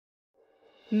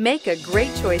Make a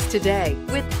great choice today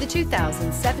with the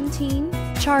 2017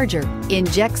 Charger.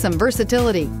 Inject some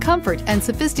versatility, comfort, and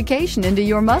sophistication into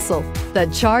your muscle. The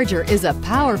Charger is a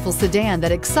powerful sedan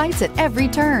that excites at every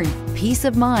turn. Peace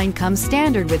of mind comes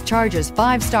standard with Charger's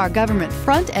 5-star government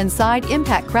front and side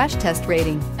impact crash test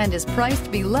rating and is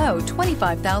priced below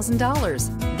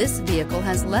 $25,000. This vehicle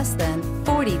has less than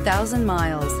 40,000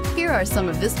 miles. Here are some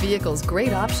of this vehicle's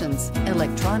great options: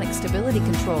 electronic stability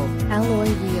control, alloy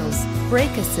wheels,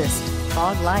 brake assist,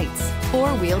 fog lights,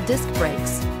 4-wheel disc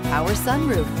brakes, power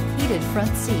sunroof, heated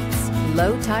front seats,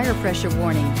 low tire pressure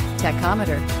warning,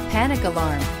 tachometer, panic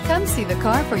alarm. Come see the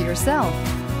car for yourself.